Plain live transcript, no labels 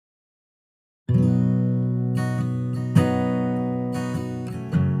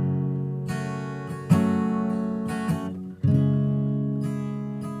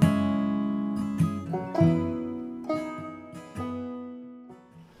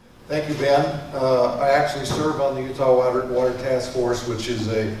Thank you, Ben. I actually serve on the Utah Water Task Force, which is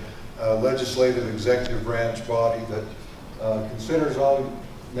a legislative executive branch body that considers all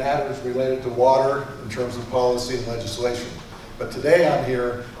matters related to water in terms of policy and legislation. But today I'm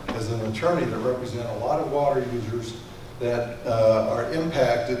here as an attorney to represent a lot of water users that are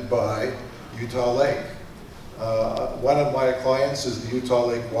impacted by Utah Lake. One of my clients is the Utah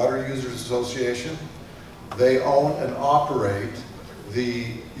Lake Water Users Association. They own and operate the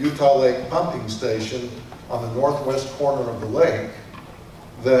Utah Lake pumping station on the northwest corner of the lake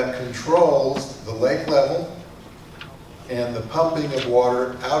that controls the lake level and the pumping of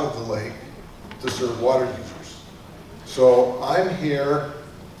water out of the lake to serve water users. So I'm here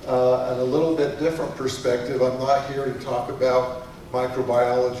in a little bit different perspective. I'm not here to talk about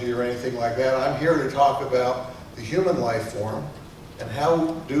microbiology or anything like that. I'm here to talk about the human life form and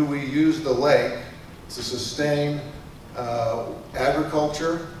how do we use the lake to sustain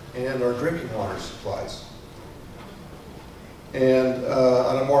agriculture and our drinking water supplies. And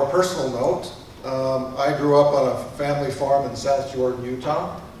on a more personal note, I grew up on a family farm in South Jordan,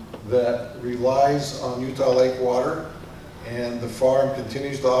 Utah that relies on Utah Lake water, and the farm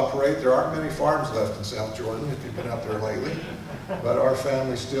continues to operate. There aren't many farms left in South Jordan if you've been out there lately, but our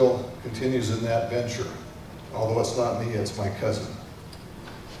family still continues in that venture. Although it's not me, it's my cousin.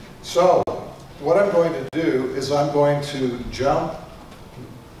 So what I'm going to do is I'm going to jump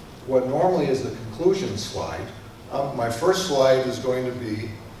what normally is the conclusion slide. My first slide is going to be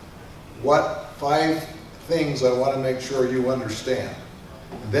what 5 things I want to make sure you understand.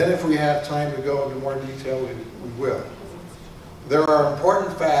 And then if we have time to go into more detail, we will. There are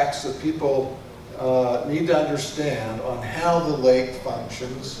important facts that people need to understand on how the lake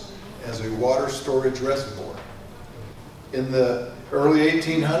functions as a water storage reservoir. In the late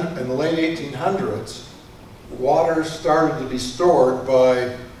 1800s, water started to be stored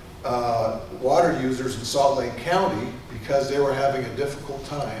by water users in Salt Lake County because they were having a difficult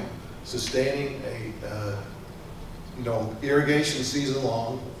time sustaining a irrigation season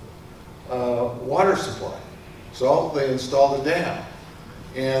long water supply. So they installed a dam.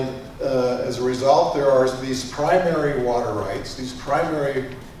 And as a result, there are these primary water rights, these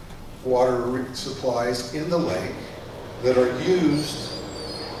primary water supplies in the lake that are used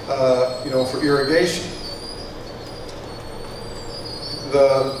for irrigation.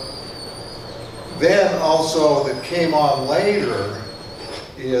 Then also that came on later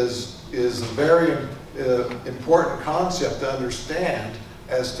is a very important concept to understand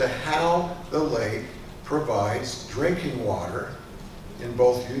as to how the lake provides drinking water in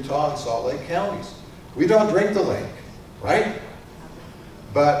both Utah and Salt Lake counties. We don't drink the lake, right?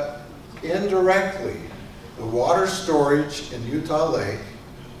 But indirectly, the water storage in Utah Lake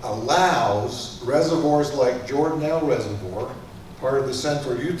allows reservoirs like Jordanelle Reservoir, part of the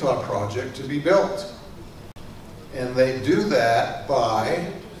Central Utah Project, to be built. And they do that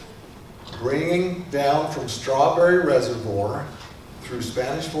by bringing down from Strawberry Reservoir through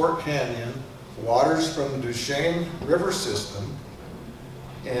Spanish Fork Canyon waters from the Duchesne River system,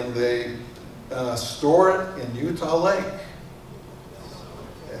 and they store it in Utah Lake.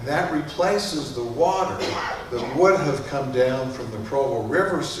 And that replaces the water that would have come down from the Provo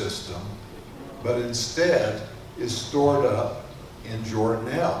River system, but instead is stored up in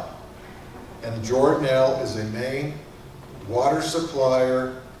Jordanelle. And Jordanelle is a main water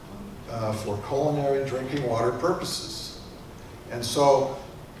supplier for culinary drinking water purposes. And so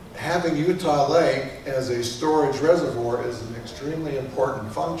having Utah Lake as a storage reservoir is an extremely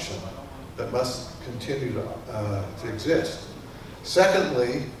important function that must continue to exist.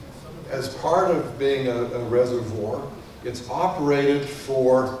 Secondly, as part of being a reservoir, it's operated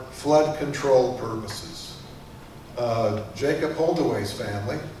for flood control purposes. Jacob Holdaway's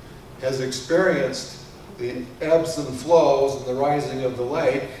family has experienced the ebbs and flows and the rising of the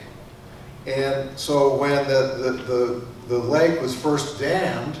lake, and so when the lake was first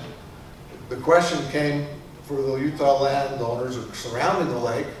dammed, the question came for the Utah landowners surrounding the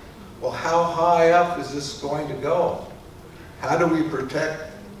lake, well, how high up is this going to go? How do we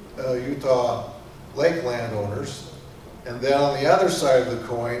protect Utah Lake landowners? And then on the other side of the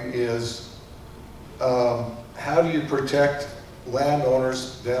coin is how do you protect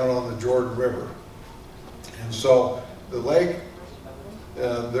landowners down on the Jordan River? And so the lake,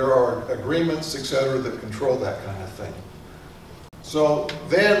 there are agreements, etc., that control that kind of thing. So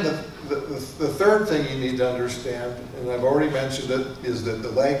then the third thing you need to understand, and I've already mentioned it, is that the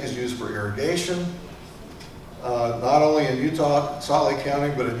lake is used for irrigation. Not only in Salt Lake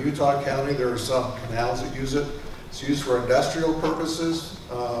County, but in Utah County, there are some canals that use it. It's used for industrial purposes.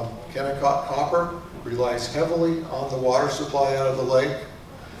 Kennecott Copper relies heavily on the water supply out of the lake.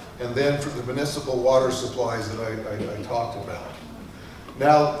 and then for the municipal water supplies that I talked about.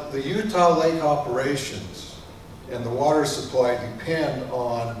 Now, the Utah Lake operations and the water supply depend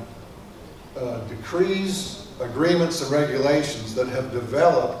on decrees, agreements, and regulations that have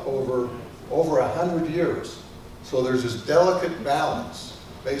developed over 100 years. So there's this delicate balance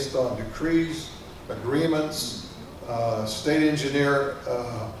based on decrees, agreements, state engineer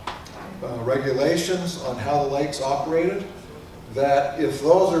regulations on how the lake's operated, that if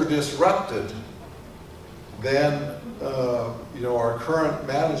those are disrupted, then you know, our current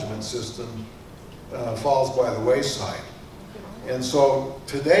management system falls by the wayside. And so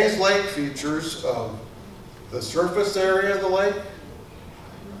today's lake features the surface area of the lake,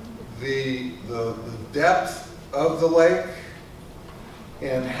 the depth of the lake,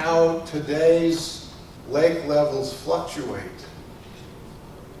 and how today's lake levels fluctuate.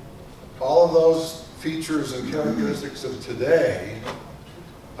 All of those features and characteristics of today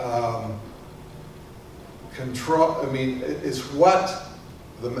is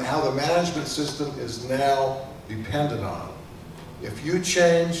how the management system is now dependent on. If you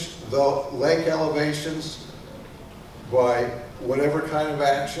change the lake elevations by whatever kind of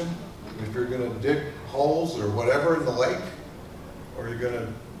action, if you're going to dig holes or whatever in the lake, or you're going to,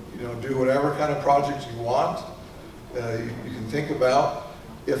 you know, do whatever kind of projects you want, you can think about,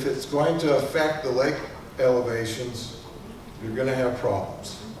 if it's going to affect the lake elevations, you're going to have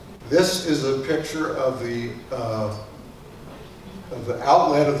problems. This is a picture of the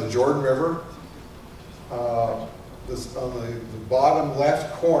outlet of the Jordan River. On the bottom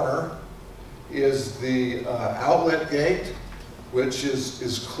left corner is the outlet gate, which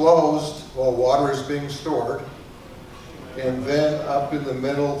is closed while water is being stored. And then up in the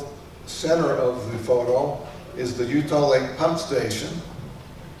middle center of the photo is the Utah Lake pump station.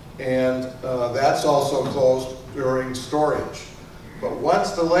 And that's also closed during storage. But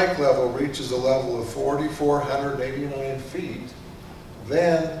once the lake level reaches a level of 4,489 feet,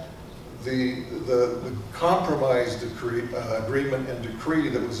 then the compromise decree, agreement and decree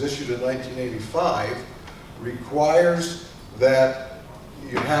that was issued in 1985 requires that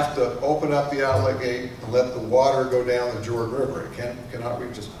you have to open up the outlet gate and let the water go down the Jordan River. It cannot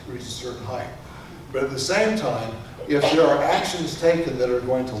reach a certain height. But at the same time, if there are actions taken that are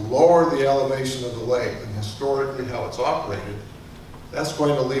going to lower the elevation of the lake and historically how it's operated, that's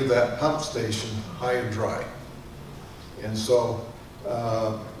going to leave that pump station high and dry. And so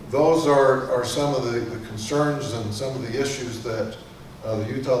those are some of the concerns and some of the issues that the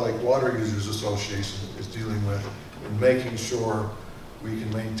Utah Lake Water Users Association is dealing with in making sure we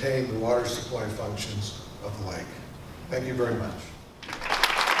can maintain the water supply functions of the lake. Thank you very much.